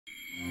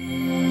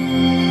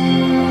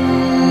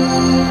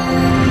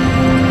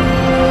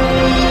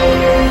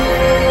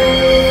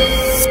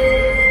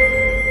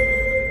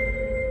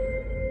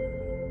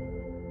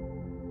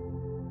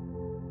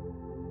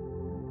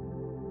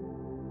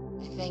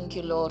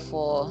Lord,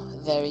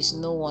 for there is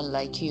no one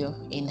like you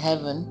in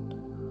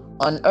heaven,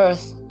 on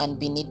earth, and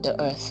beneath the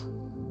earth.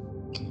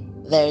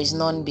 There is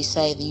none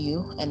beside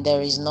you, and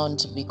there is none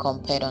to be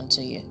compared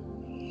unto you.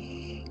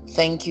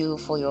 Thank you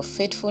for your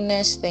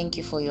faithfulness. Thank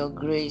you for your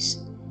grace.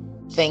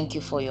 Thank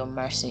you for your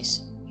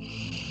mercies.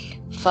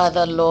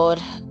 Father,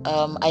 Lord,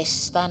 I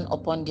stand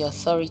upon the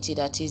authority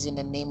that is in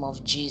the name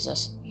of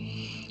Jesus,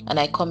 and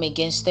I come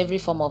against every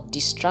form of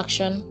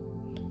distraction.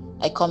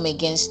 I come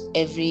against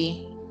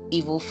every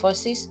evil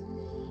forces.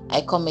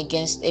 I come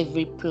against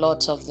every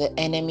plot of the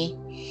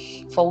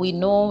enemy. For we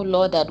know,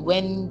 Lord, that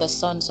when the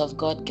sons of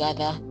God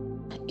gather,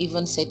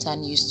 even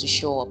Satan used to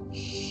show up.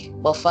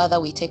 But Father,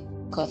 we take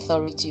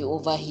authority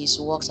over his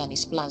works and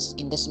his plans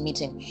in this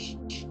meeting.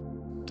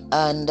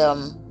 And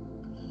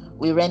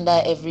we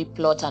render every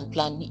plot and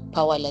plan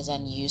powerless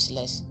and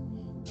useless.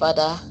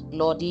 Father,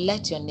 Lord,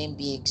 let your name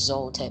be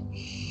exalted.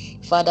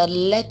 Father,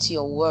 let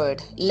your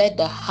word, let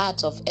the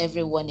heart of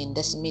everyone in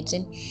this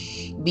meeting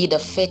be the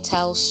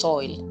fertile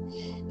soil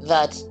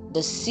that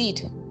the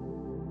seed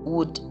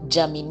would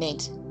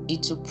germinate.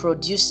 It will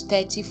produce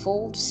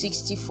 30-fold,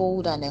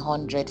 60-fold, and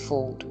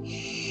 100-fold.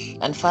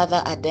 And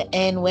Father, at the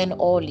end, when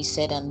all is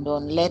said and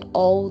done, let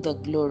all the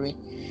glory,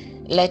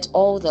 let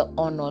all the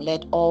honor,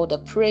 let all the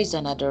praise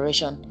and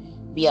adoration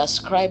be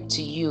ascribed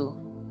to you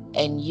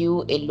and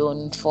you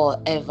alone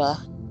forever.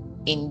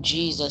 In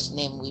Jesus'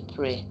 name we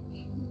pray.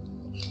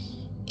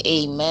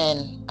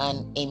 Amen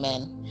and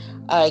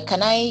amen. All right,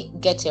 can I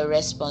get a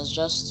response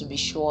just to be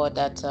sure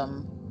that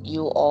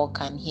you all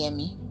can hear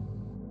me?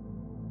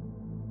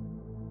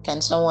 Can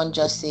someone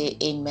just say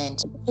amen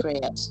to the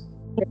prayers?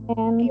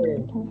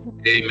 Amen.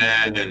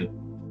 Amen.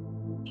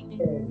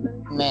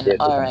 Amen.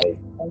 All right.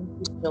 Thank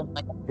you so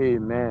much.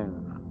 Amen.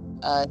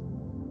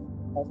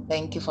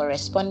 Thank you for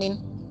responding.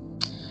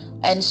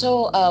 And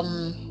so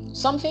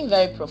something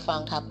very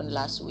profound happened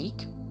last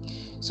week.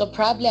 So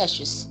probably I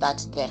should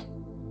start there.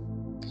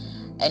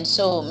 And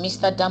so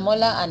Mr.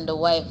 Damola and the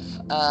wife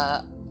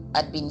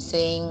had been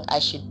saying I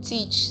should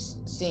teach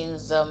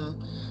since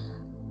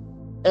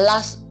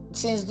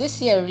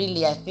this year,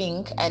 really, I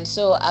think. And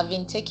so I've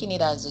been taking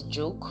it as a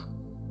joke.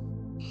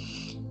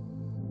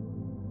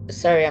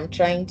 Sorry, I'm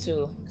trying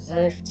to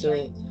move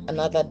to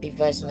another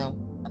device now.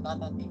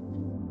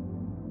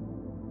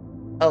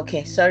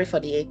 Okay, sorry for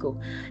the echo.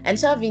 And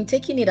so I've been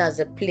taking it as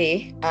a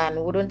play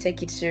and wouldn't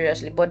take it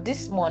seriously. But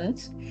this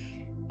month,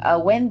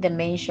 when they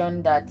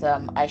mentioned that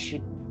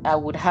I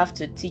would have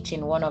to teach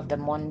in one of the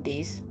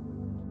Mondays,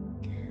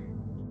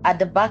 at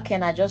the back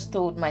end, I just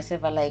told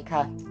myself,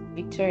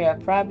 Victoria,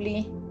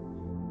 probably,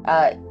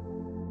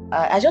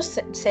 I just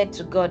said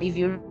to God, if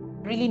you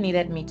really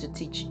needed me to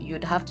teach,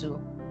 you'd have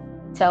to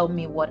tell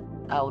me what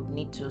I would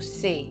need to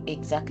say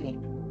exactly,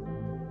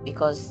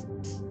 because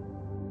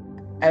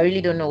I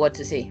really don't know what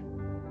to say.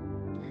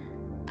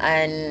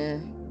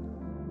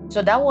 And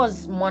so that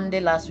was Monday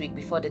last week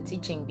before the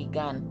teaching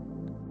began.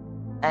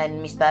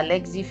 And Mr.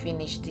 Alexi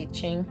finished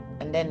teaching,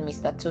 and then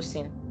Mr.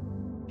 Tosin.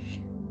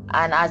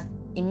 And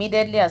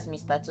immediately as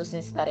Mr.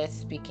 Tosin started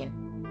speaking,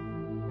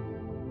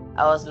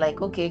 I was like,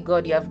 okay,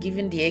 God, you have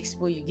given the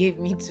expo you gave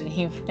me to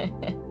him.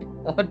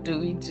 What do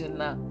we do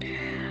now?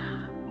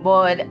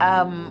 But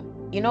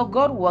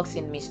God works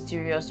in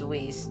mysterious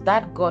ways.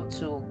 That got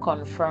to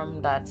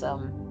confirm that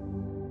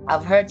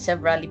I've heard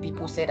several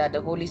people say that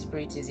the Holy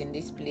Spirit is in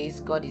this place,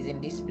 God is in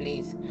this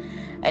place.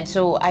 And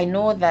so I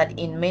know that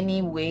in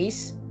many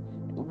ways,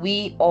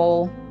 we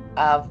all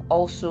have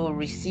also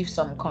received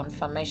some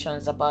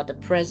confirmations about the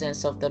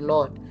presence of the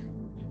Lord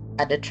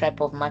at the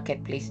Tribe of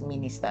Marketplace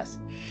Ministers.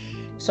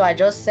 So I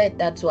just said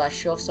that to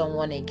assure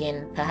someone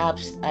again.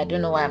 Perhaps, I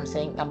don't know why I'm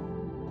saying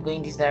I'm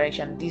going this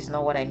direction. This is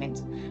not what I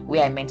meant,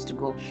 where I meant to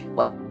go.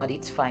 But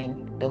it's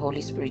fine. The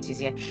Holy Spirit is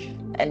here.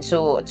 And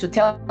so to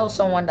tell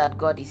someone that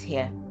God is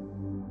here,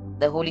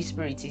 the Holy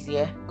Spirit is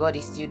here, God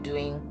is still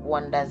doing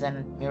wonders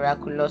and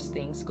miraculous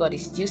things. God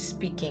is still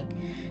speaking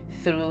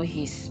through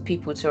his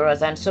people to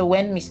us. And so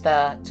when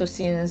Mr.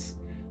 Tosin's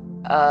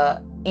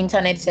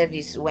internet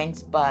service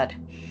went bad,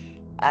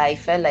 I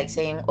felt like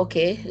saying,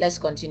 okay, let's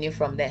continue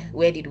from there.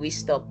 Where did we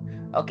stop?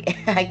 Okay,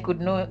 I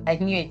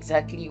knew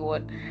exactly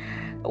what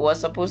was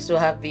supposed to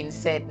have been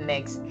said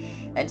next.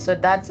 And so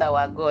that's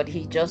our God.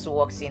 He just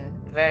works in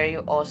very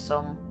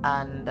awesome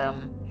and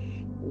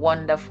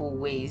wonderful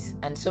ways.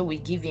 And so we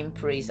give him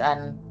praise.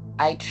 And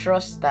I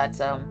trust that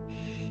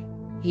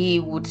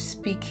he would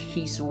speak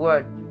his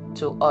word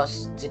to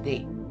us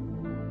today.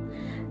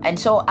 And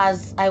so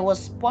as I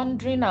was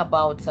pondering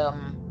about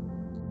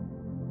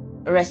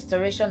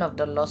restoration of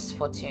the lost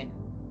fortune,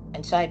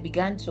 and so I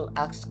began to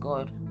ask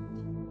God,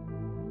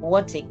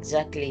 what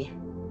exactly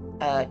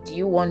do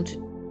you want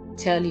to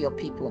tell your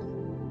people?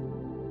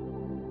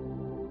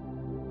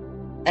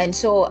 And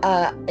so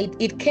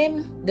it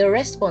came, the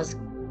response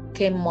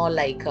came more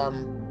like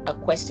a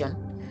question.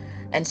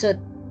 And so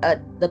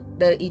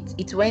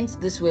it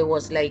went this way,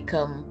 was like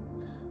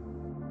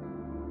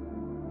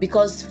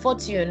because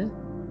fortune,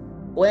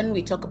 when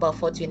we talk about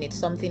fortune, it's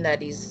something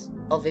that is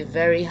of a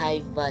very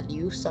high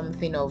value,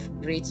 something of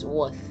great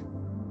worth.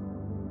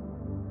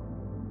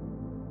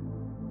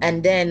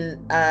 And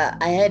then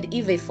I heard,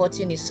 if a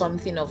fortune is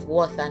something of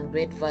worth and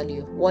great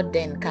value, what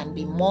then can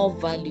be more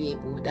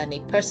valuable than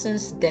a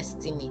person's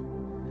destiny?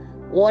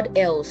 What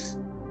else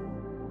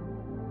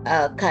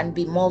can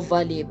be more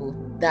valuable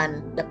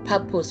than the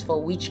purpose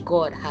for which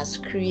God has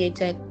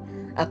created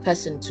a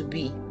person to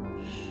be?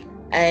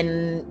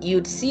 And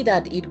you'd see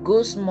that it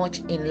goes much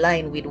in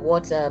line with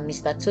what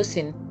Mr.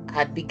 Tosin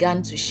had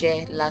begun to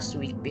share last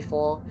week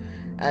before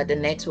the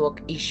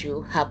network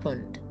issue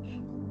happened.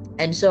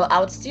 And so I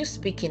would still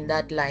speak in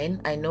that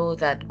line. I know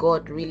that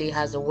God really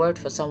has a word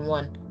for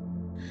someone.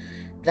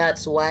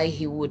 That's why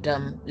he would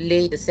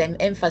lay the same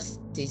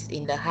emphasis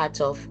in the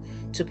heart of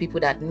two people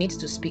that needs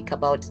to speak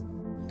about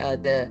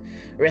the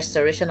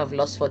restoration of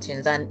lost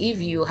fortunes. And if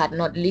you had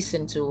not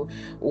listened to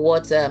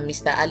what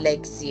Mr.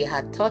 Alexi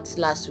had taught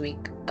last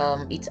week,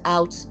 it's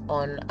out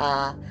on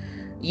our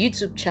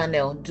YouTube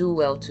channel. Do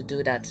well to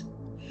do that.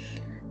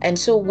 And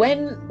so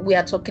when we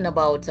are talking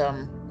about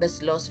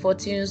this lost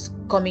fortunes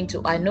coming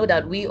to, I know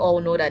that we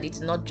all know that it's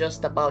not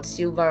just about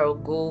silver or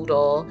gold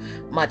or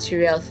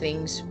material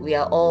things. We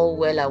are all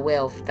well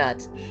aware of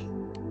that.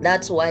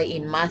 That's why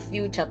in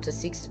Matthew chapter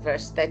 6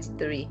 verse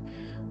 33,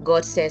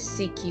 God says,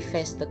 seek ye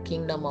first the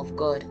kingdom of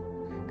God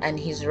and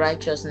his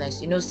righteousness.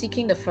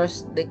 Seeking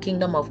the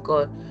kingdom of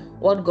God,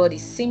 what God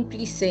is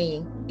simply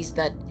saying is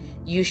that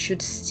you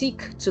should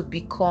seek to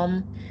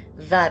become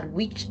that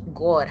which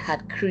God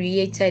had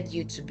created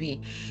you to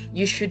be.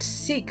 You should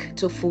seek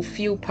to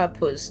fulfill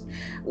purpose.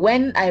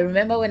 I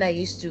remember when I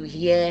used to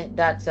hear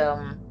that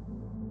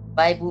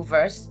Bible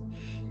verse,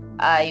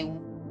 I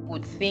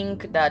would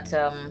think that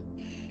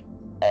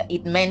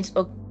it meant,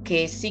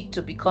 okay, seek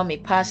to become a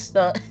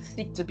pastor,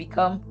 seek to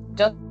become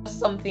just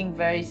something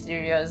very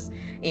serious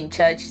in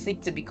church,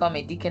 seek to become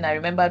a deacon. I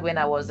remembered when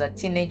I was a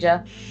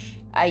teenager,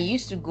 I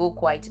used to go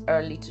quite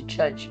early to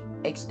church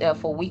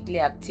for weekly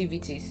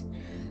activities.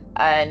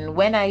 And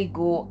when I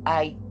go,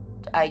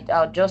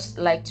 I'll just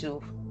like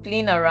to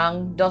clean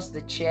around, dust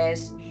the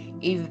chairs.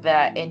 If there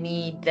are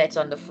any dirt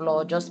on the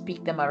floor, just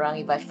pick them around.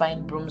 If I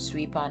find broom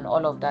sweep and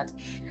all of that,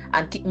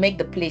 and make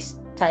the place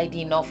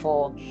tidy enough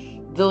for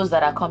those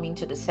that are coming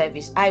to the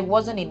service. I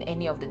wasn't in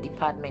any of the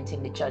departments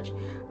in the church.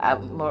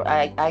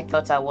 I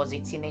thought I was a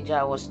teenager.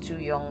 I was too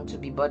young to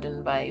be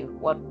burdened by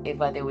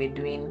whatever they were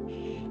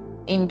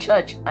doing in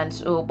church. And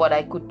so, but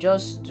I could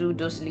just do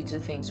those little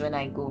things when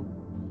I go.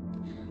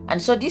 And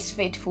so this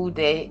fateful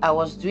day, I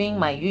was doing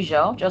my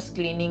usual, just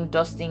cleaning,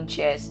 dusting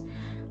chairs.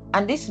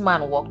 And this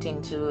man walked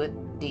into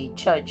the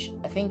church.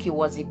 I think he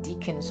was a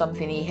deacon,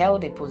 something. He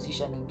held a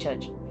position in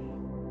church.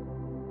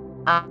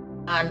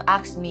 And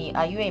asked me,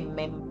 have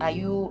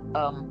you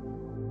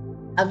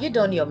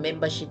done your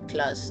membership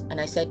class? And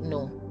I said,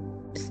 no.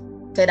 He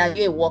said, are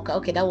you a worker?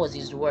 Okay, that was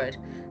his word.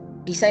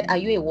 He said, are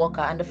you a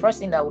worker? And the first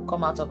thing that would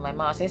come out of my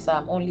mouth, I said,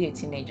 I'm only a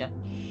teenager.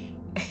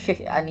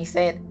 And he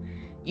said,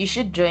 you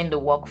should join the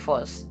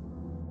workforce.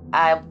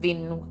 I've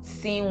been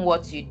seeing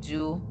what you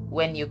do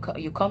when you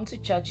come to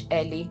church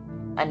early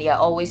and you're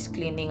always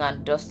cleaning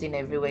and dusting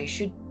everywhere. You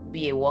should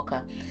be a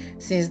worker.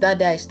 Since that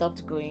day, I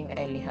stopped going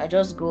early. I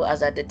just go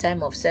as at the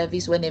time of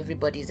service when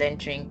everybody's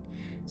entering,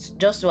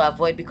 just to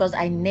avoid, because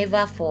I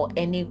never for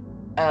any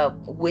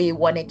way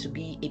wanted to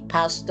be a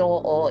pastor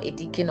or a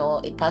deacon or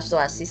a pastor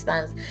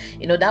assistant.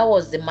 That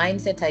was the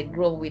mindset I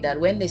grew up with, that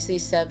when they say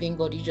serving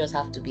God, you just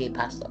have to be a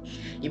pastor.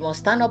 You must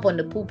stand up on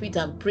the pulpit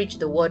and preach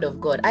the word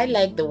of God. I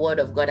like the word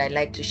of God. I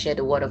like to share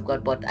the word of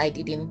God, but I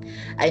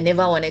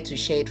never wanted to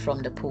share it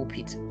from the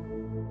pulpit.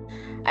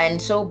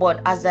 And so,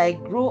 but as I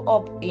grew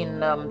up in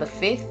the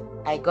faith,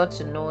 I got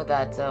to know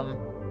that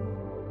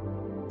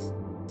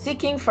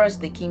seeking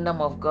first the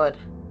kingdom of God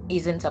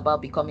isn't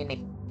about becoming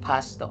a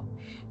pastor.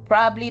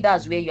 Probably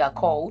that's where you are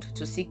called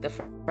to seek the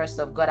first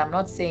of God. I'm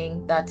not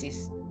saying that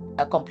is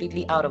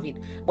completely out of it.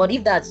 But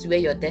if that's where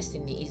your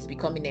destiny is,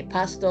 becoming a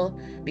pastor,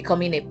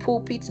 becoming a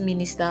pulpit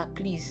minister,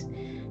 please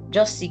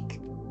just seek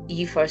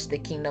ye first the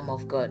kingdom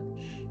of God.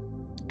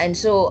 And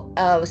so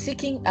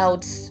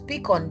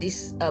speak on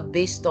this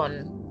based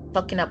on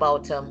talking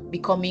about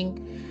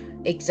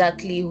becoming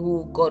exactly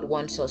who God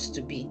wants us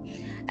to be.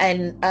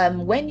 And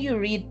when you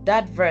read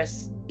that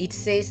verse, it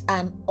says,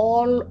 and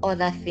all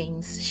other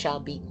things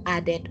shall be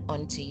added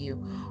unto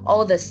you.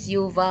 All the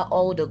silver,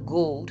 all the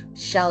gold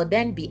shall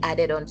then be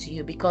added unto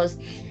you, because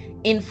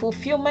in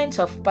fulfillment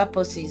of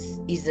purposes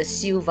is the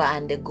silver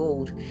and the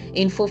gold.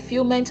 In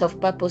fulfillment of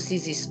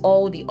purposes is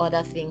all the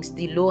other things,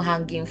 the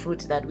low-hanging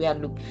fruits that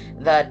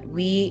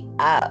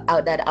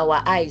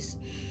our eyes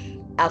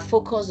are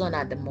focused on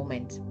at the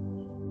moment.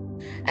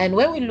 And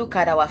when we look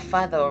at our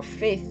father of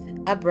faith,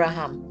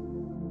 Abraham,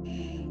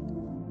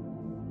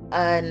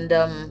 and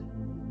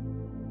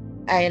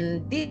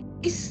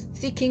this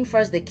seeking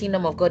first the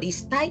kingdom of God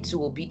is tied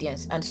to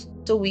obedience. And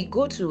so we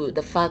go to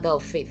the father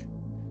of faith,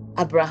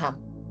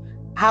 Abraham,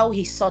 how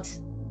he sought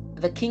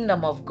the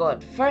kingdom of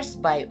God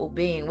first by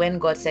obeying when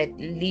God said,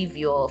 leave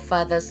your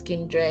father's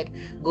kindred,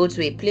 go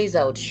to a place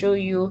I would show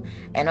you,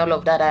 and all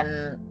of that.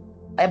 And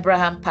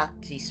Abraham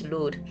packed his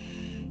load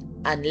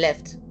and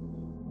left.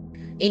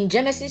 In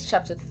Genesis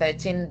chapter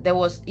 13,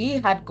 he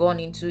had gone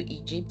into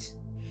Egypt.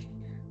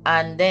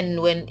 And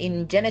then when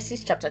in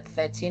Genesis chapter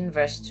 13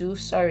 verse 2,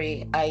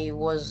 sorry, I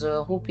was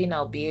hoping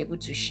I'll be able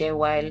to share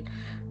while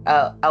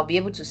I'll be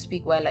able to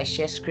speak while I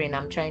share screen.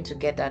 I'm trying to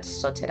get that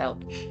sorted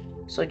out.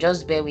 So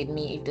just bear with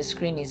me if the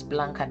screen is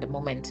blank at the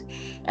moment.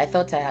 I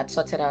thought I had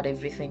sorted out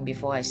everything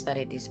before I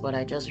started this, but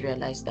I just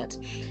realized that.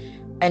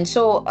 And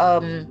so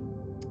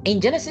in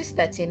Genesis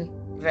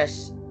 13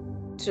 verse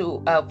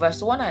 2,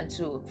 verse 1 and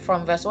 2,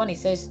 from verse 1 it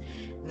says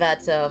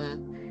that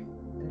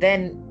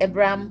then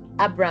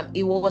Abram,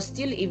 he was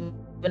still even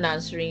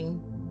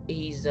answering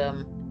his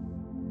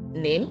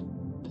name,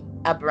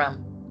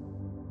 Abram.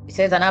 It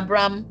says, and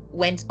Abram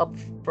went up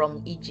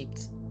from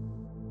Egypt.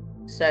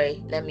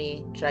 Sorry, let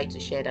me try to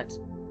share that.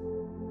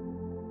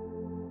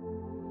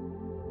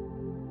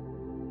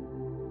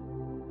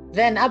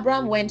 Then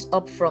Abram went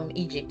up from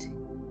Egypt,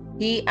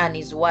 he and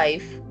his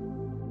wife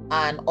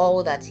and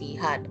all that he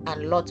had,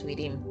 and Lot with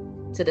him,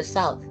 to the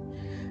south.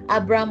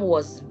 Abram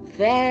was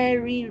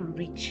very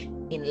rich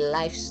in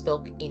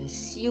livestock, in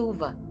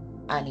silver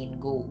and in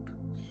gold.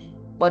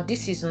 But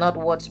this is not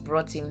what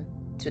brought him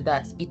to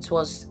that. It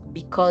was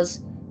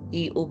because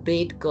he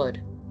obeyed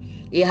God.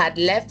 He had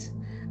left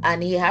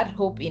and he had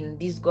hope in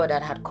this God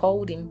that had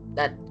called him,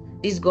 that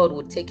this God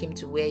would take him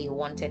to where he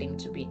wanted him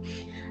to be.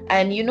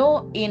 And you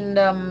know, in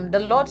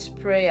the Lord's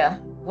Prayer,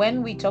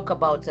 when we talk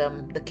about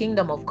the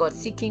kingdom of God,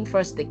 seeking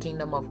first the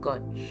kingdom of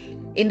God,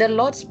 in the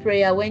Lord's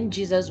Prayer, when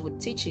Jesus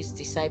would teach his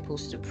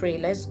disciples to pray,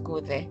 let's go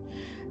there.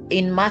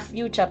 In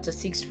Matthew chapter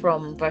 6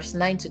 from verse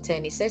 9 to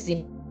 10, it says,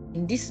 in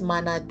this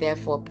manner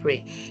therefore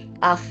pray,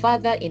 our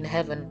Father in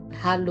heaven,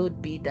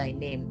 hallowed be thy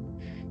name.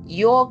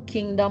 Your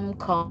kingdom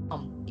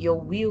come, your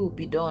will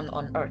be done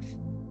on earth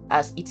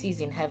as it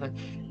is in heaven.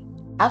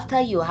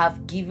 After you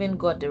have given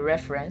God the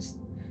reference,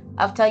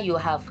 after you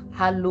have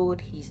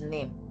hallowed his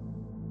name,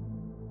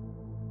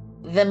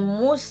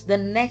 the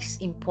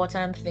next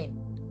important thing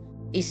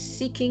is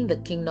seeking the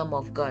kingdom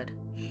of God.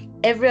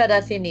 Every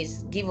other thing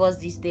is give us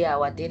this day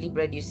our daily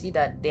bread. You see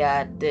that there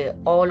are the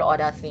all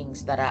other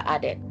things that are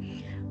added.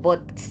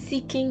 But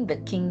seeking the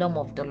kingdom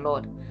of the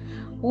Lord,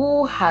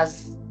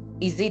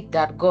 is it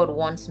that God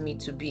wants me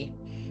to be?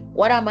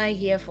 What am I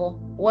here for?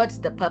 What's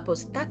the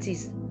purpose? That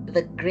is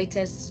the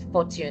greatest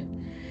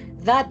fortune.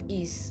 That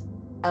is,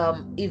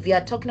 if we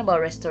are talking about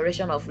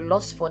restoration of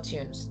lost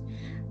fortunes,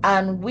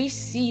 and we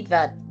see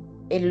that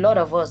a lot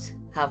of us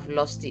have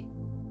lost it.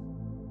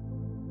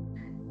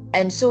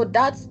 And so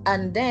that's,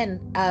 and then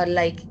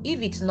like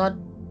if it's not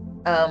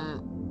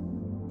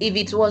if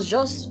it was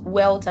just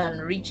wealth and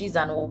riches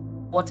and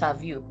what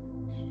have you,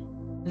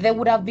 there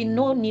would have been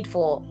no need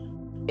for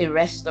a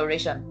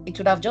restoration. It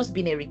would have just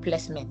been a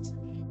replacement.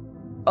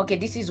 Okay,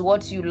 this is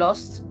what you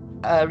lost,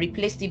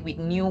 replaced it with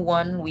new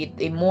one, with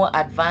a more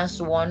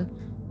advanced one,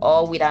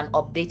 or with an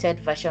updated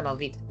version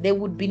of it. There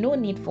would be no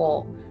need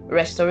for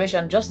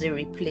restoration, just a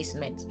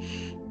replacement.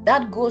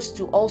 That goes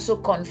to also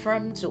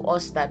confirm to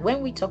us that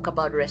when we talk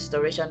about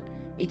restoration,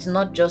 it's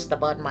not just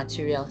about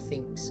material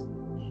things.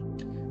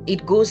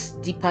 It goes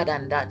deeper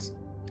than that.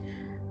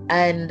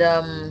 And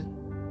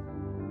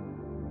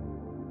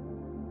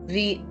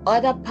the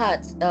other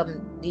part,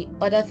 the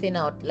other thing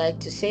I would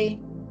like to say,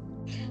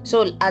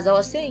 so as I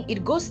was saying,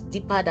 it goes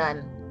deeper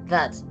than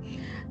that.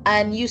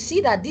 And you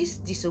see that this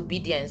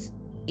disobedience,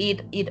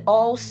 it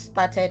all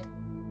started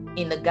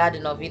in the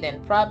Garden of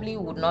Eden. Probably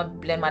would not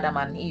blame Adam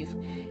and Eve.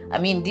 I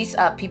mean, these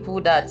are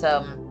people that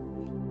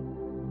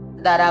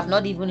have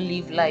not even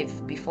lived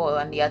life before,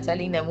 and they are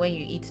telling them when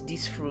you eat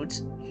this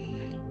fruit,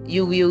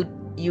 you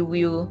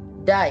will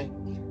die.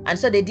 And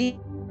so they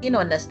didn't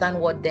understand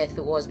what death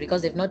was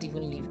because they've not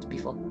even lived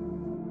before.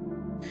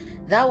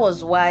 That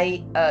was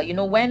why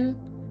when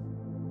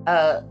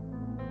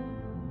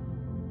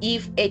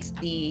Eve ate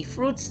the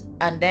fruit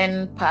and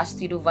then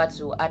passed it over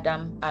to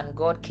Adam, and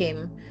God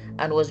came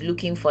and was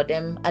looking for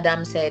them.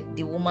 Adam said,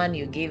 the woman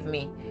you gave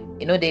me,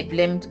 they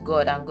blamed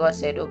God, and God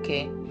said,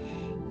 okay,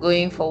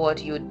 going forward,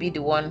 you would be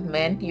the one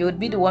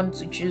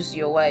to choose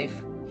your wife.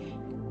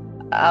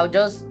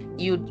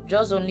 You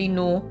just only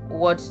know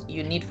what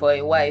you need for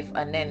a wife,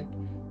 and then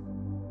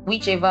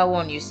whichever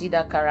one you see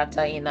that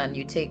character in and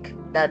you take,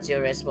 that's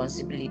your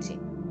responsibility.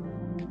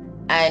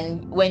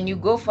 And when you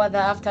go further,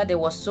 after there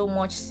was so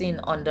much sin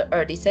on the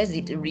earth, it says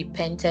it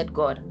repented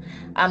God.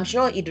 I'm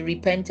sure it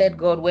repented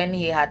God when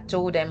he had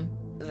told them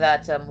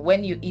that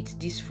when you eat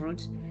this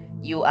fruit,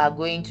 you are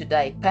going to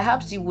die.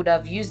 Perhaps he would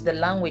have used the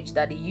language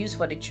that he used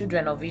for the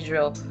children of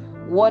Israel,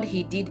 what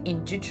he did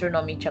in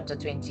Deuteronomy chapter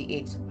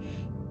 28.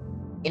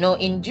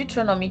 In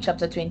Deuteronomy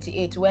chapter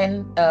 28,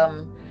 when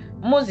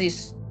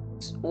Moses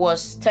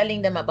was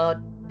telling them about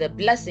the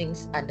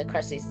blessings and the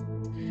curses,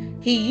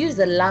 he used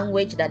a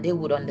language that they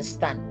would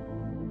understand.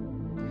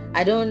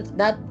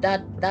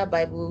 That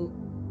Bible,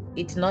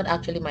 it's not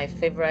actually my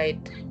favorite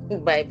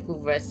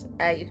Bible verse.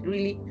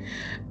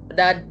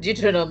 That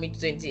Deuteronomy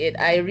 28,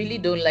 I really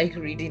don't like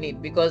reading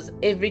it, because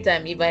every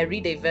time if I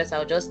read a verse,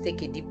 I'll just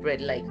take a deep breath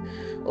like,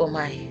 oh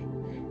my,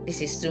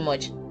 this is too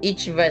much.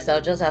 Each verse,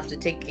 I'll just have to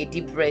take a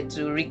deep breath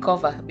to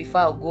recover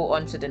before I'll go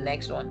on to the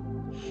next one.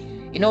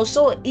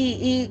 So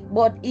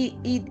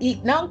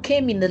it now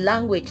came in the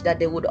language that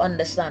they would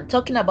understand,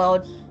 talking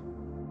about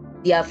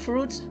their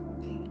fruits,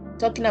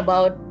 talking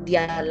about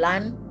their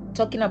land,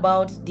 talking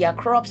about their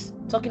crops,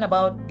 talking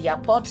about their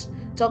pots,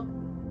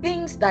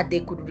 things that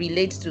they could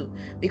relate to.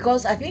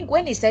 Because I think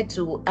when he said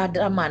to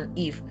Adam and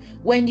Eve,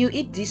 when you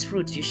eat this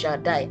fruit, you shall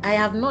die. I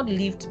have not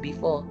lived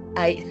before.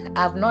 I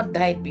have not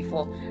died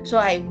before. So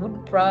I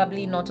would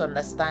probably not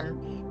understand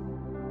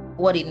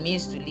what it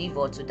means to live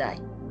or to die.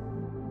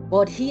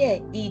 But here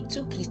he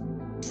took his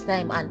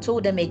time and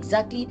told them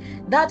exactly.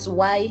 That's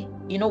why,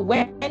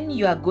 when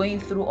you are going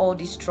through all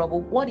this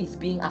trouble, what is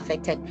being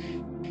affected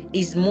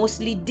is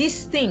mostly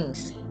these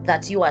things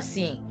that you are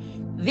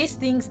seeing, these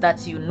things that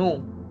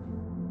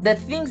the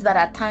things that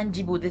are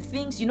tangible, the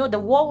things, the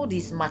world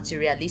is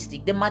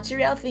materialistic. The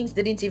material things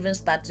didn't even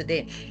start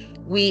today.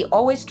 We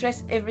always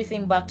trace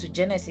everything back to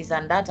Genesis,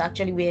 and that's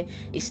actually where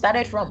it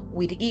started from,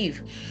 with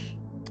Eve.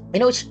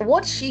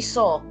 What she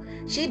saw,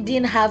 she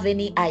didn't have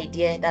any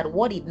idea that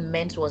what it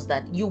meant was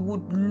that you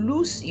would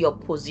lose your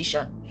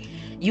position.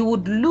 You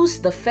would lose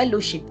the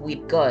fellowship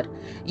with God.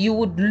 You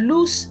would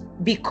lose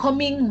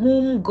becoming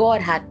whom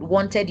God had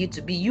wanted you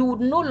to be. You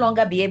would no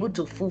longer be able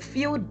to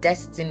fulfill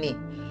destiny.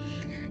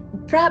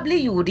 Probably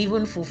you would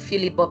even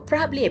fulfill it, but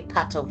probably a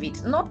part of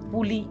it, not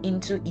fully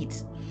into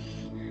it.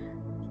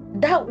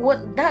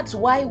 That's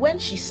why when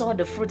she saw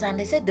the fruit, and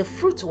they said the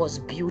fruit was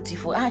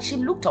beautiful, and she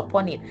looked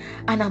upon it,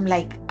 and I'm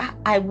like,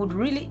 I would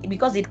really,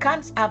 because it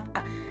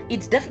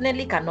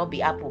definitely cannot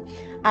be apple.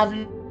 I've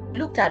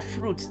looked at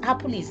fruits.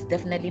 Apple is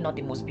definitely not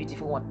the most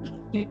beautiful one.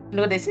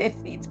 They said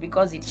it's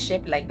because it's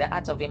shaped like the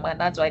heart of a man.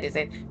 That's why they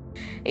said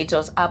it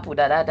was apple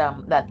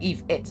that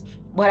Eve ate.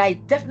 But I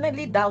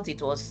definitely doubt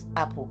it was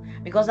apple,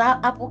 because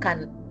apple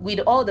can,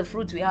 with all the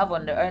fruits we have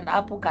on the earth,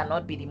 apple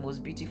cannot be the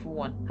most beautiful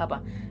one.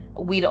 Haba.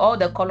 With all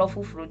the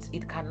colorful fruits,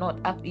 it cannot.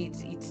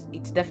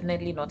 It's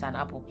definitely not an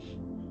apple.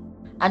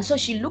 And so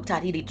she looked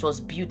at it. It was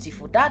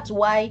beautiful. That's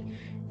why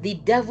the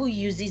devil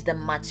uses the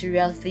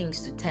material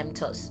things to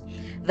tempt us.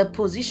 The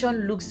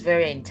position looks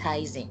very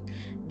enticing.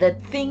 The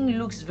thing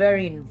looks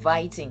very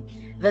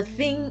inviting. The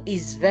thing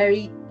is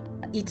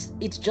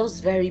it's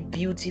just very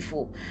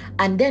beautiful.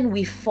 And then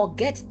we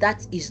forget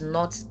that is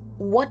not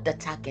what the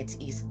target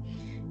is.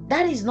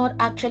 That is not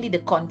actually the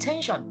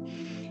contention.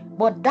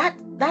 But that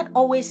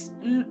always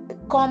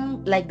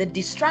come like the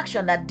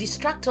distraction that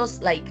distracts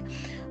us, like,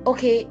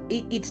 okay,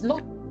 it's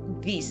not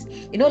this.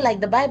 Like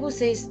the Bible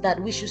says that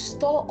we should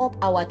store up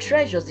our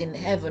treasures in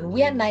heaven,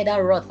 where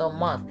neither wrath or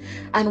moth,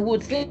 and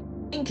would think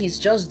it's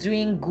just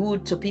doing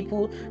good to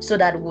people, so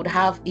that would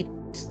have it,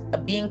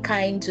 being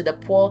kind to the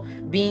poor,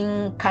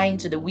 being kind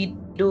to the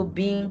widow,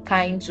 being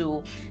kind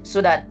to,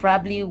 so that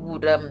probably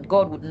would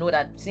God would know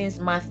that, since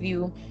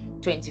Matthew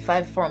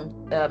 25 from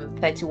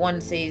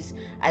 31 says,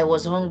 I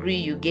was hungry,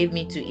 you gave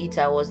me to eat,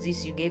 I was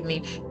this, you gave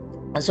me.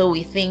 And so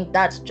we think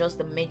that's just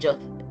the major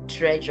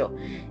treasure.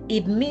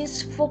 It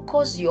means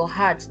focus your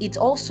heart. It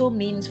also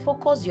means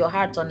focus your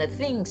heart on the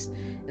things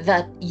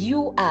that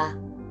you are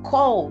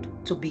called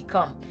to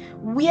become,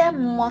 where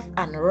moth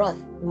and wrath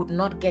would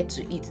not get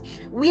to it,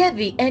 where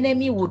the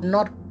enemy would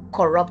not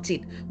corrupt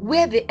it,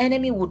 where the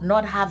enemy would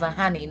not have a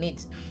hand in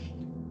it.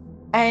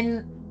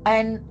 And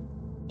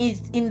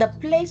it's in the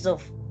place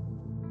of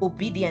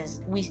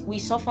obedience we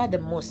suffer the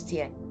most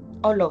here,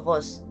 all of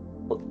us.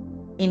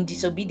 In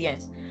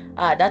disobedience,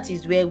 that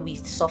is where we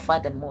suffer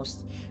the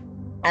most.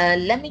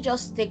 Let me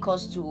just take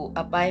us to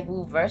a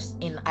Bible verse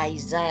in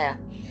Isaiah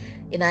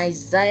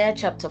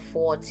chapter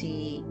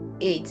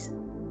 48.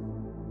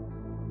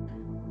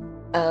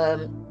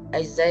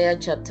 Isaiah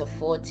chapter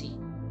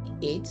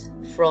 48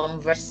 from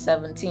verse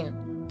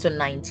 17 to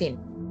 19.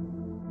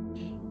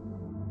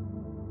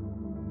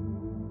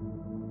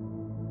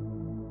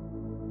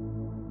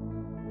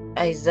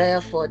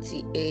 Isaiah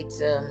 48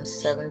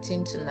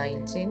 17 to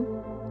 19.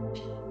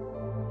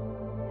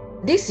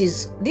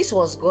 This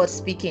was God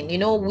speaking.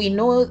 We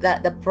know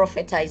that the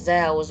prophet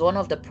Isaiah was one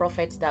of the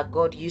prophets that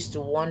God used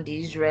to warn the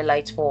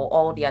Israelites for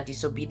all their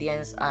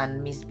disobedience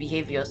and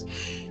misbehaviors.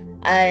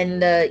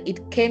 And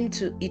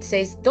it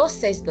says, thus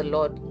says the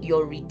Lord,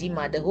 your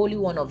Redeemer, the Holy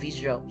One of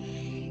Israel.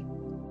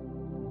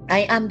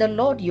 I am the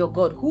Lord your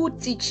God, who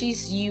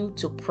teaches you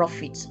to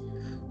profit,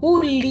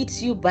 who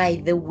leads you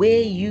by the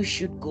way you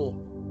should go.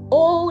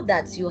 Oh,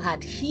 that you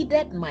had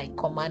heeded my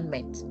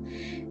commandment.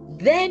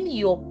 Then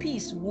your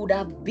peace would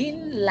have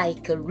been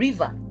like a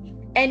river,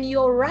 and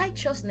your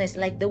righteousness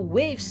like the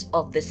waves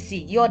of the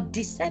sea. Your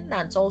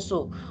descendants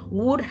also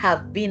would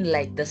have been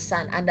like the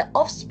sun, and the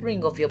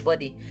offspring of your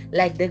body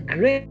like the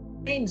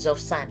grains of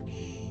sand.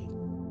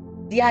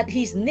 Yet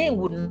his name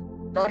would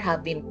not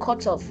have been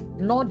cut off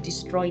nor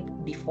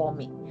destroyed before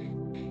me.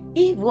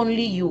 If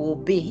only you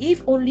obey,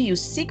 if only you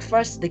seek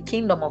first the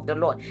kingdom of the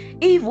Lord,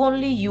 if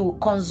only you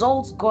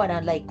consult God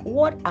and like,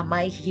 what am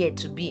I here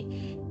to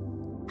be?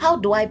 How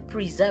do I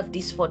preserve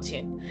this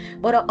fortune?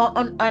 But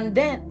and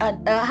then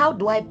how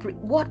do I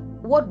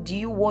what do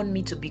you want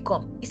me to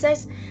become? He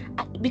says,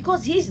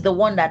 because he's the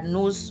one that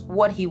knows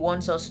what he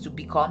wants us to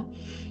become.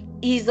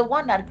 He's the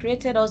one that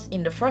created us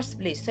in the first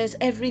place. Says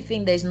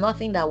everything, there's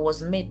nothing that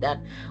was made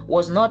that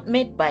was not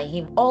made by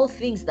him. All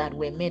things that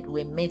were made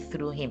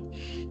through him.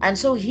 And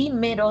so he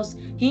made us,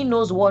 he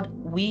knows what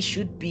we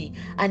should be.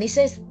 And he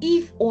says,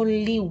 if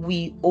only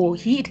we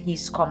heed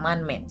his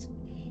commandments.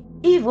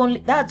 If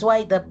only, that's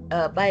why the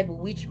Bible,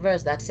 which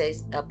verse that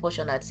says, a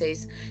portion that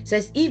says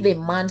if a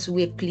man's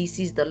way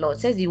pleases the Lord,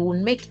 says he will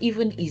make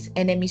even his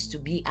enemies to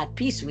be at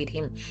peace with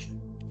him.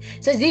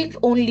 Says if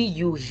only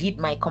you heed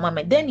my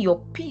commandment, then your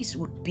peace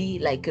would be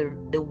like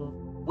the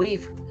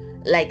wave,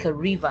 like a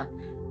river.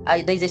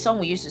 There's a song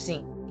we used to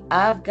sing,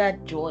 I've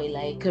got joy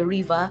like a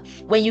river.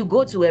 When you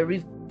go to a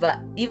river,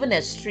 even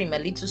a stream, a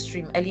little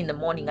stream, early in the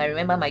morning, I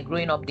remember my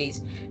growing up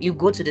days, you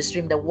go to the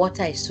stream, the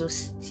water is so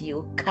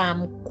still,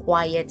 calm,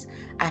 quiet,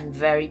 and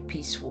very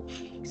peaceful.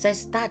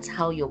 Says that's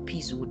how your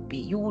peace would be.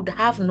 You would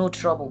have no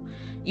trouble,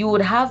 you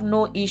would have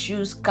no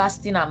issues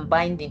casting and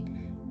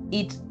binding.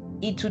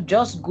 It would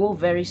just go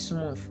very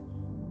smooth.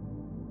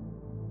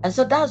 And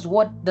so that's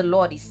what the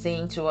Lord is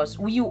saying to us.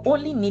 You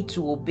only need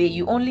to obey,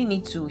 you only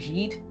need to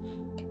heed.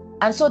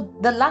 And so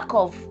the lack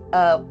of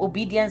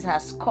obedience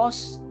has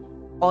caused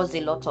us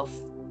a lot of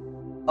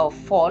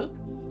fall.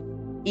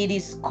 It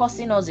is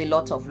causing us a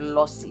lot of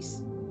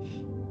losses.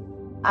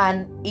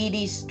 And it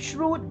is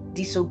through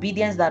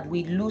disobedience that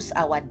we lose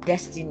our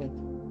destiny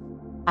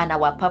and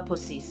our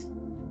purposes,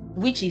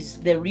 which is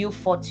the real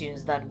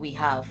fortunes that we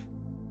have.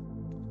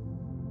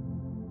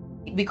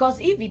 Because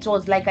if it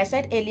was, like I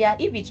said earlier,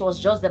 if it was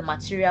just the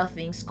material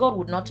things, God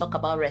would not talk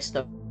about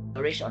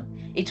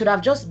restoration. It would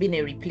have just been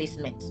a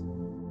replacement.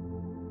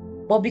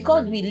 But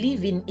because we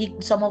live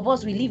in, some of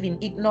us, we live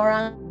in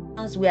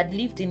ignorance, we had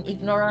lived in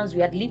ignorance, we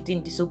had lived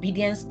in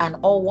disobedience and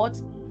all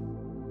what?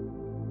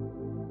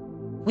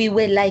 We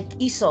were like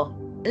Esau.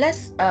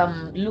 Let's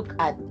look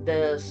at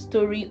the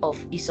story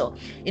of Esau.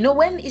 You know,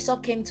 when Esau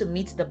came to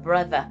meet the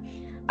brother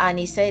and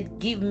he said,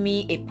 give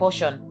me a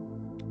portion,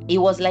 he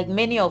was like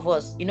many of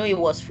us. You know, he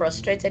was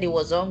frustrated, he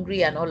was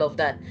hungry and all of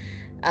that.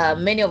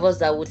 Many of us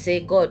that would say,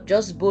 God,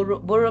 just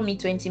borrow me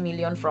 20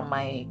 million from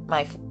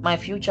my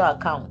future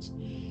account.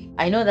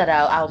 I know that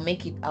I'll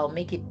make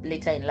it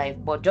later in life,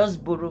 but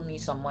just borrow me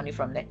some money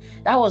from there.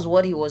 That was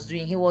what he was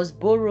doing. He was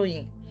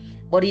borrowing,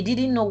 but he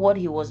didn't know what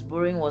he was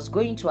borrowing was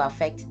going to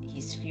affect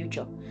his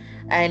future.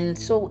 And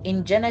so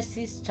in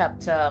Genesis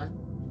chapter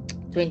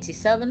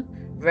 27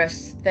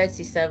 verse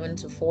 37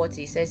 to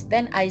 40, it says,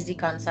 then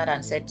Isaac answered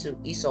and said to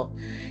Esau,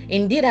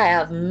 indeed I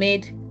have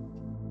made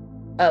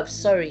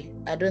sorry,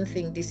 I don't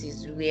think this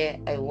is where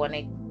I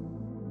wanted.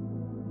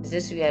 Is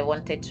this where I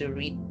wanted to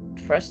read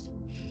first?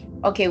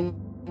 Okay,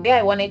 where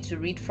I wanted to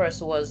read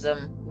first was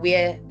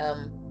where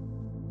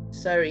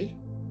sorry,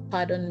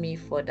 pardon me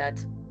for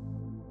that.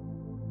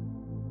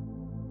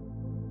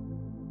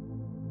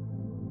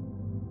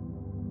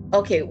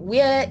 Okay,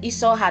 where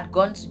Esau had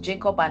gone to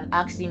Jacob and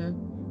asked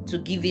him to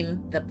give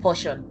him the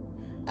portion.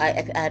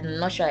 I'm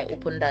not sure I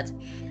opened that.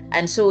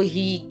 And so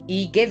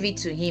he gave it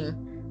to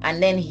him,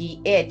 and then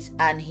he ate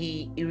and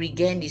he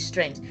regained his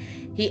strength.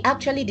 He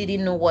actually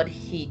didn't know what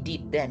he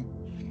did then.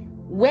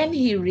 When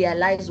he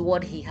realized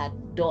what he had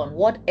done,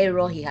 what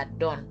error he had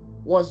done,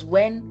 was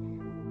when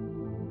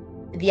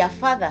their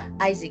father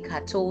Isaac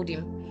had told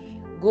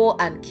him, go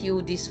and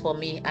kill this for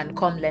me and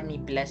come, let me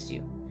bless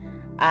you.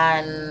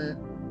 And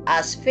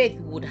as faith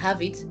would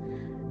have it,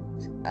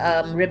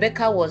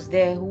 Rebecca was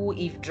there, who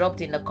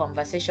eavesdropped in the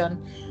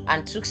conversation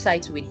and took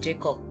sides with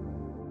Jacob,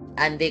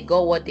 and they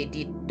got what they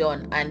did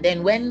done. And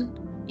then when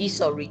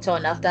Esau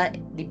returned after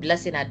the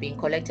blessing had been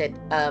collected,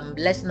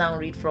 let's now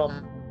read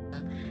from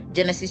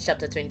Genesis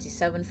chapter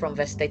 27 from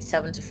verse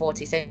 37 to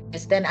 40. It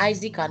says, then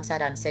Isaac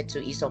answered and said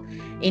to Esau,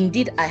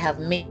 indeed I have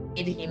made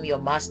him your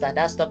master.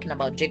 That's talking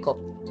about Jacob.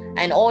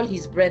 And all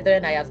his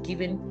brethren I have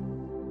given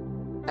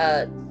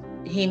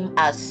him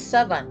as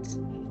servants.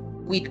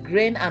 With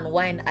grain and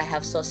wine I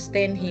have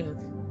sustained him.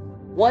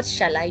 What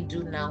shall I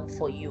do now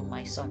for you,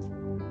 my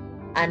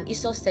son? And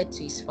Esau said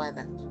to his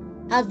father,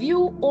 have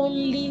you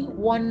only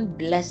one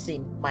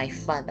blessing, my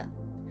father?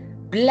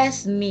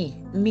 Bless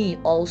me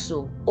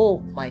also, oh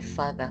my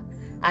father.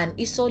 And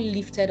Esau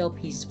lifted up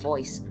his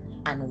voice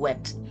and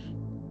wept.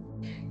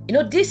 You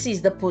know, this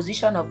is the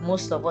position of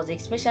most of us,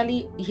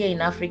 especially here in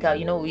Africa.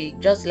 You know, we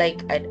just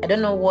like, I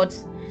don't know what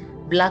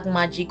black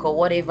magic or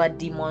whatever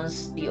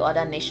demons the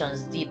other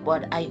nations did,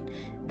 but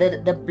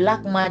the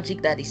black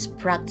magic that is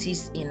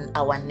practiced in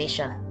our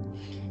nation,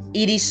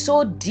 it is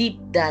so deep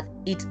that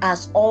it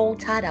has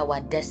altered our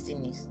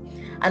destinies.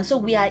 And so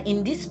we are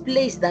in this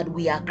place that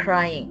we are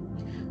crying.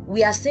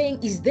 We are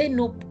saying, is there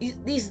not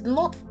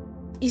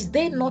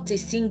a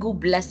single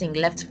blessing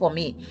left for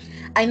me?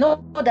 I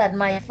know that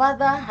my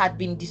father had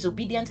been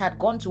disobedient, had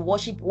gone to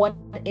worship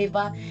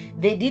whatever.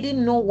 They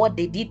didn't know what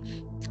they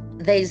did.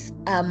 There's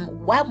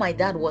while my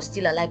dad was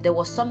still alive, there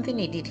was something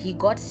he did. He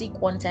got sick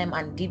one time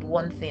and did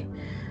one thing,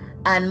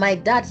 and my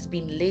dad's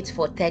been late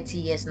for 30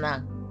 years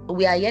now.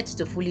 We are yet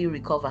to fully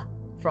recover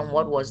from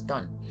what was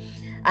done.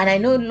 And I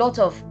know a lot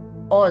of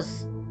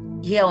us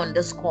here on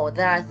this call,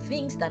 there are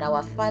things that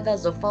our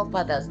fathers or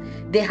forefathers,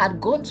 they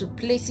had gone to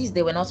places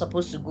they were not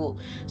supposed to go.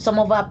 Some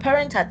of our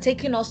parents had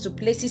taken us to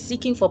places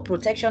seeking for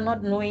protection,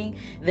 not knowing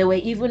they were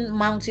even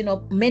mounting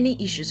up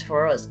many issues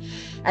for us.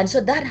 And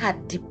so that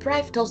had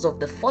deprived us of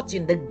the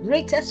fortune, the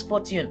greatest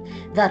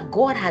fortune that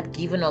God had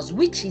given us,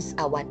 which is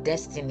our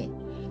destiny,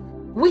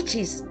 which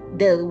is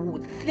the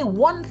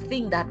one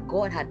thing that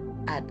God had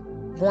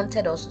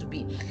wanted us to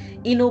be,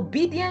 in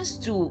obedience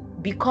to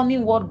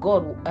becoming what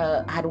God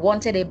had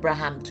wanted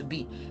Abraham to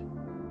be.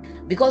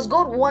 Because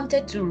God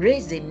wanted to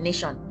raise a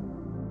nation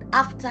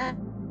after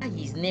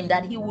his name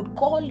that he would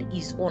call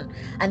his own.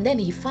 And then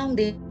he found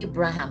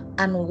Abraham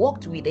and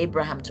walked with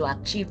Abraham to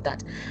achieve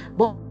that.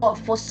 But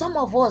for some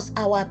of us,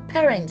 our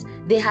parents,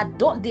 they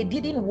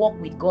didn't walk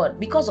with God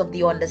because of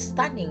the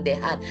understanding they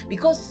had,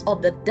 because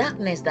of the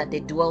darkness that they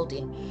dwelled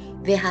in.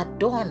 They had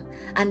done.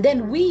 And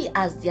then we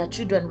as their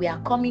children, we are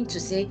coming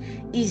to say,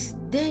 is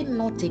there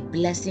not a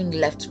blessing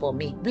left for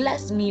me?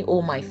 Bless me,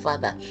 oh my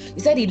Father. He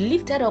said he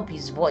lifted up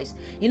his voice,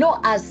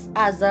 as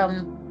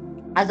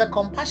a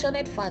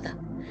compassionate father.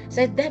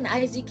 Said, then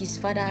Isaac his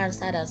father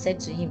answered and said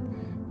to him,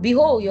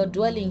 behold, your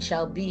dwelling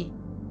shall be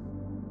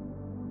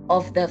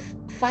of the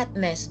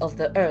fatness of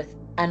the earth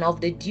and of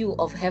the dew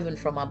of heaven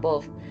from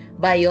above.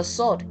 By your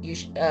sword you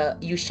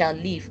shall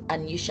live,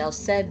 and you shall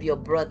serve your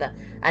brother.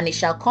 And it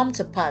shall come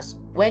to pass,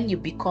 when you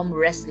become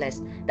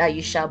restless, that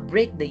you shall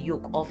break the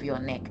yoke of your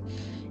neck.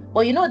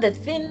 But the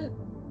thing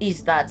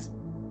is that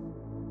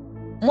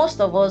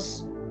most of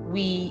us,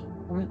 we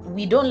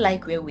don't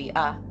like where we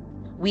are.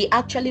 We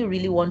actually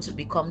really want to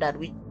become that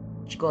which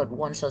God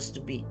wants us to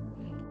be.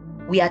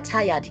 We are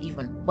tired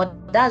even,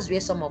 but that's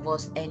where some of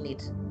us end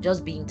it,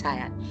 just being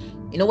tired.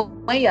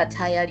 When you are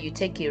tired, you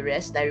take a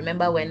rest. I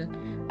remember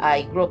when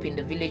I grew up in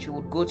the village, we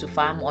would go to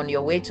farm. On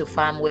your way to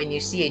farm, when you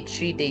see a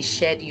tree, they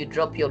shed, you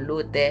drop your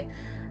load there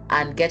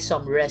and get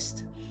some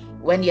rest.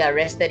 When you are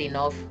rested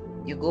enough,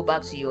 you go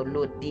back to your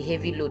load, the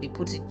heavy load, you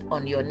put it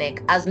on your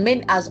neck. As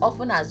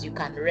often as you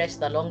can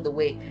rest along the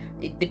way,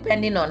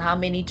 depending on how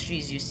many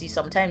trees you see.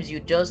 Sometimes you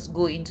just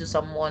go into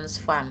someone's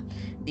farm,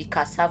 the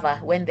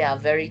cassava, when they are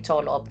very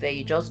tall up there,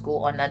 you just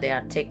go under there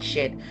and take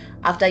shade.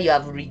 After you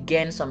have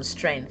regained some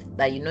strength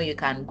that you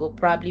can go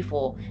probably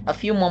for a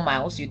few more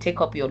miles, you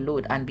take up your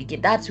load and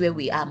begin. That's where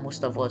we are,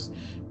 most of us.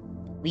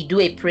 We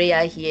do a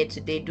prayer here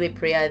today, do a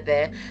prayer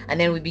there, and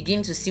then we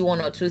begin to see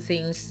one or two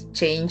things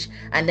change,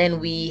 and then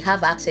we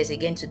have access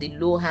again to the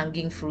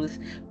low-hanging fruit,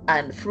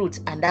 and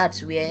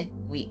that's where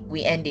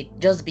we end it,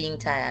 just being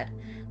tired.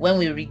 When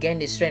we regain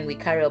the strength, we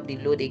carry up the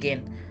load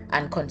again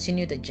and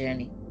continue the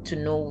journey to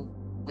know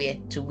where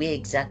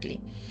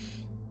exactly.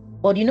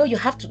 But you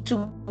have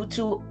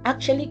to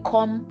actually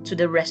come to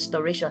the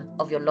restoration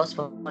of your lost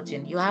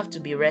fortune. You have to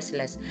be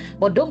restless,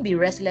 but don't be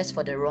restless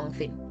for the wrong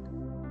thing.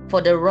 For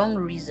the wrong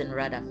reason,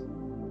 rather.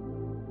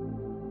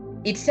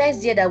 It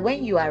says here that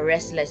when you are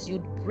restless,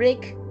 you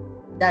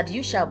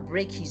shall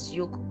break his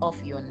yoke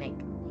off your neck.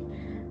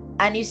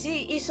 And you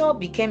see, Esau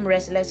became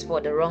restless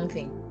for the wrong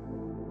thing.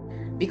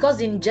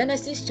 Because in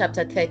Genesis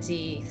chapter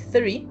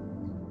 33,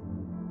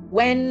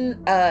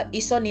 when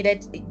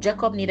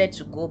Jacob needed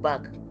to go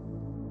back,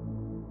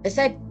 it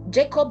said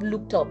Jacob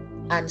looked up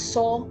and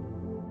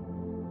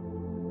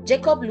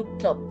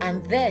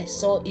there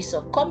saw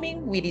Esau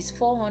coming with his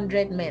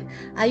 400 men.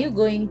 Are you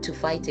going to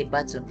fight a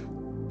battle?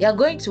 You're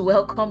going to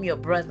welcome your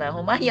brother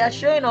home, and you're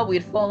showing up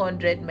with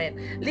 400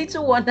 men.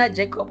 Little wonder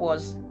Jacob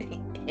was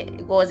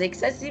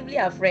excessively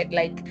afraid.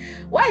 Like,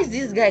 why is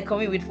this guy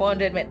coming with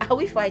 400 men? Are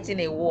we fighting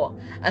a war?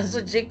 And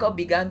so Jacob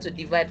began to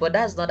divide, but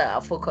that's not our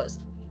focus.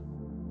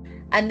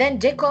 And then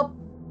Jacob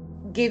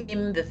gave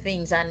him the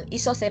things, and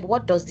Esau said,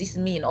 what does this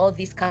mean, all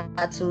these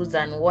cattle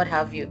and what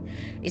have you?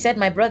 He said,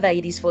 my brother,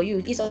 it is for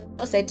you. Esau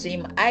said to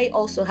him, I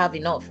also have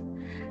enough.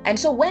 And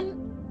so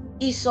when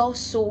Esau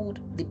sold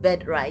the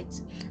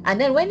birthright, and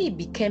then when he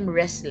became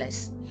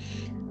restless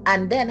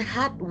and then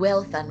had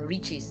wealth and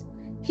riches,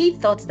 he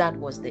thought that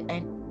was the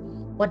end.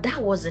 But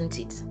that wasn't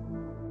it.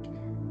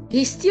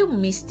 He still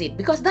missed it,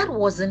 because that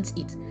wasn't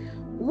it.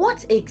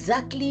 What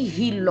exactly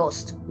he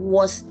lost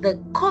was the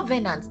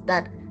covenant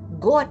that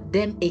God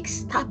then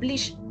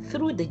established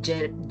through the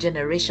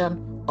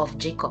generation of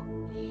Jacob.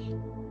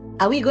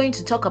 Are we going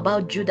to talk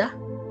about Judah?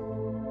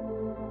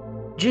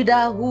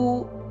 Judah,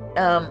 who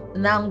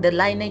now the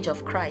lineage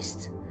of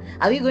Christ.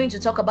 Are we going to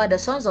talk about the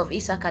sons of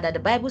Issachar that the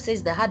Bible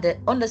says they had the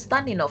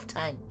understanding of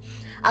time?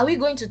 Are we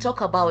going to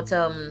talk about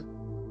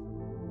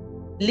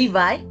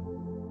Levi,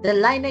 the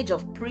lineage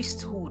of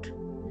priesthood?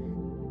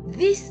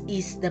 This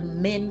is the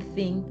main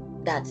thing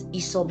that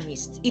Esau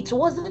missed. It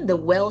wasn't the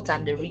wealth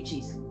and the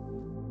riches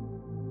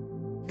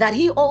that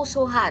he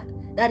also had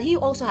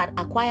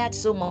acquired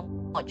so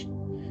much.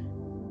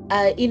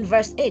 In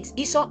verse 8,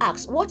 Esau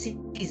asks, what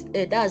is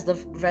that's the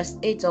verse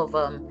 8 of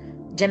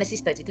Genesis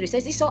 33. It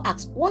says, Esau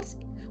asks,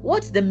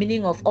 what's the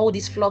meaning of all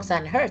these flocks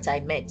and herds I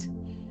met?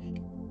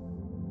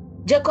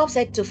 Jacob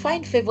said, to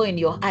find favor in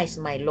your eyes,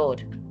 my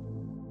lord.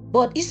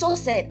 But Esau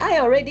said, I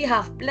already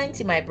have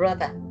plenty, my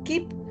brother.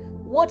 Keep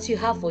what you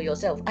have for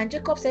yourself. And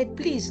Jacob said,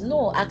 please,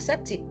 no,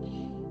 accept it.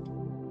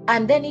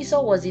 And then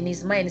Esau was in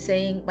his mind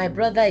saying, my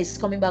brother is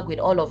coming back with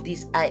all of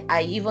this.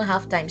 I even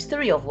have times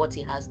 3 of what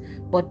he has.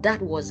 But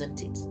that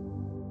wasn't it.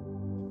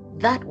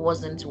 That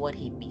wasn't what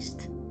he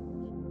missed.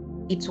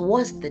 It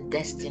was the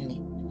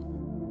destiny.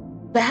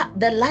 Perhaps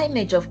the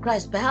lineage of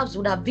Christ perhaps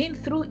would have been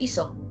through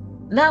Esau.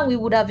 Now we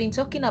would have been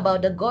talking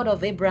about the God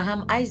of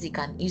Abraham, Isaac,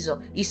 and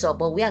Esau,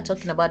 but we are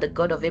talking about the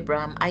God of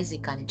Abraham,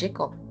 Isaac, and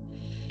Jacob.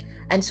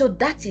 And so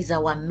that is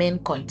our main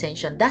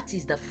contention. That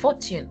is the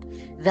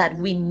fortune that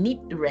we need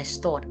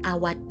restored,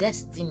 our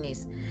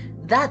destinies.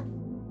 That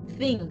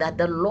thing that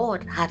the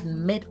Lord had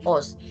made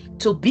us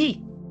to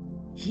be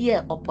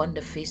here upon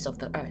the face of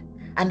the earth.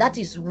 And that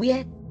is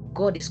where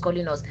God is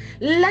calling us.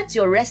 Let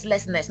your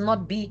restlessness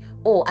not be,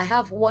 oh, I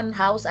have 1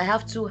 house, I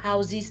have 2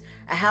 houses,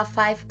 I have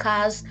 5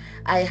 cars,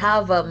 I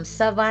have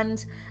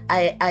servants,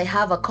 I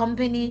have a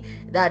company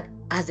that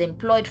has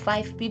employed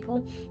 5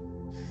 people.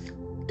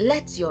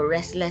 Let your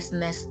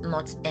restlessness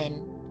not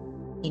end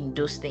in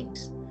those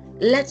things.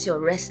 Let your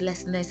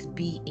restlessness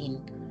be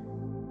in,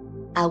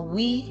 am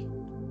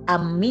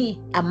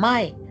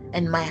I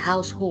and my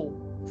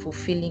household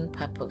fulfilling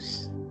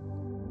purpose?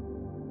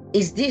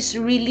 Is this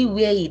really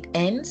where it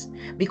ends?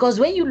 Because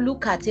when you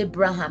look at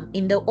Abraham,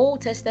 in the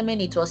Old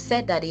Testament, it was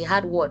said that he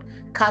had what?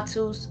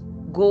 Cattle,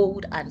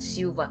 gold, and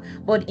silver.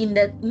 But in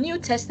the New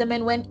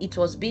Testament, when it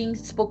was being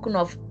spoken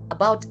of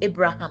about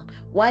Abraham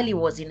while he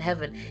was in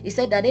heaven, he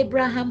said that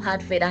Abraham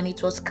had faith and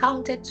it was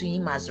counted to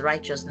him as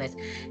righteousness.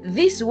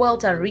 This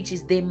wealth and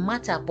riches, they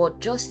matter,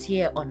 but just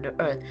here on the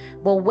earth.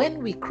 But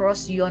when we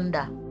cross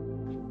yonder,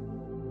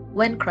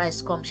 when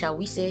Christ comes, shall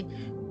we say,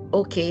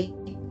 okay,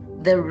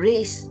 the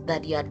race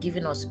that you had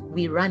given us,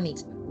 we ran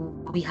it,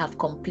 we have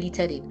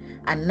completed it,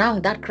 and now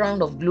that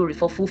crown of glory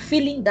for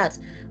fulfilling that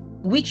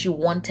which you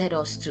wanted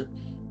us to,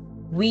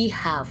 we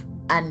have,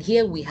 and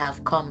here we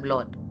have come,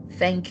 Lord.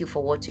 Thank you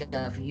for what you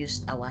have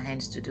used our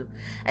hands to do.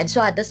 And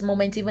so at this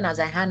moment, even as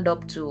I hand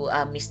up to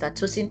Mr.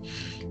 Tosin,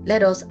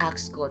 let us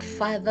ask God,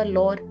 Father,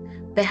 Lord,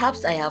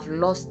 perhaps I have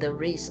lost the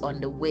race on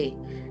the way.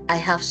 I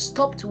have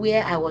stopped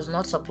where I was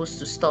not supposed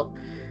to stop.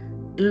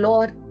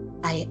 Lord,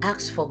 I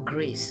ask for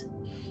grace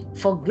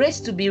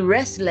to be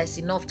restless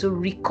enough to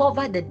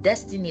recover the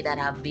destiny that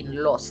have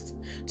been lost,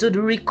 to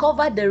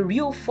recover the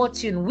real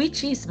fortune,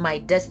 which is my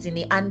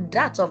destiny and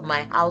that of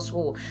my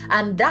household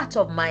and that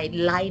of my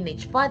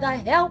lineage. Father,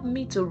 help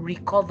me to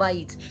recover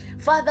it.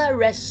 Father,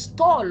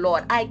 restore,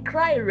 Lord. I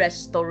cry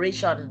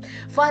restoration.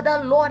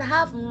 Father, Lord,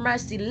 have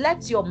mercy.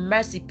 Let your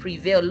mercy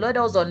prevail. Let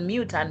us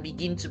unmute and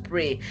begin to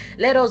pray.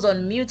 Let us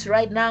unmute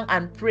right now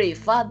and pray.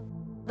 Father,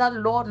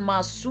 Lord,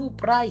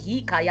 Masupra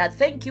Hikaya,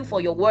 thank you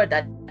for your word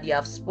that you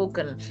have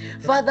spoken.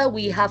 Father,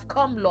 we have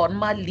come, Lord,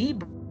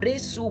 Malib.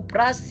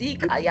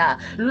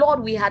 Lord,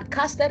 we had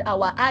casted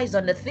our eyes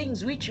on the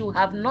things which you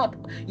had not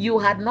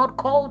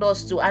called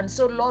us to, and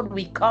so Lord,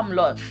 we come,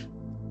 Lord.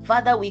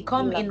 Father, we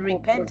come in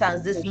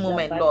repentance this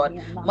moment, Lord.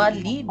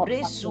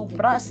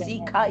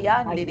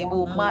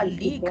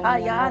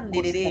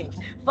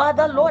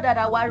 Father, Lord, that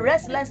our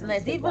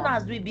restlessness, even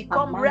as we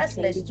become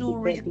restless to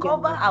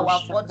recover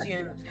our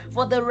fortune,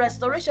 for the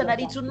restoration,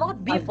 that it will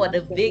not be for the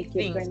vague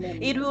things,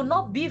 it will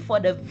not be for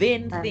the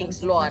vain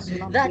things, Lord,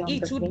 that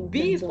it would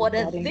be for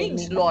the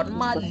things, Lord, the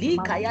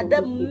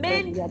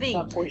main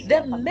thing,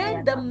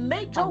 the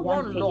major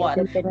one,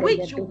 Lord,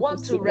 which you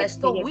want to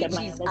restore, which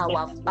is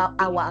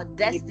our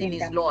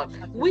destinies, Lord,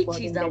 which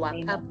is our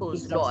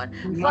purpose, Lord.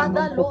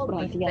 Father, Lord,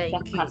 we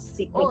thank you.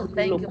 Oh,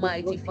 thank you,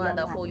 mighty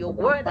Father, for your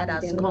word that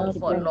has come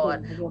forth,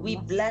 Lord. We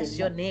bless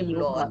your name,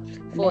 Lord,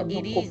 for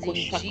it is in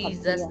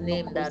Jesus'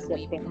 name that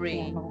we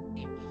pray.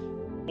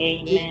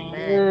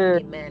 Amen.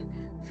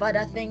 Amen.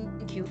 Father,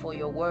 thank you for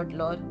your word,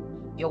 Lord.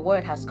 Your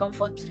word has come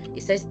forth.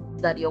 It says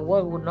that your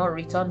word will not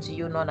return to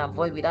you none and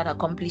void without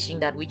accomplishing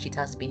that which it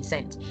has been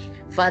sent.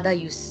 Father,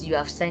 you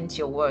have sent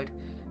your word.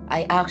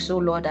 I ask, oh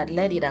Lord, that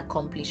let it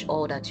accomplish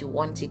all that you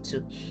want it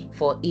to.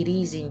 For it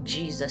is in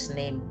Jesus'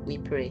 name we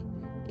pray.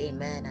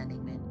 Amen and amen.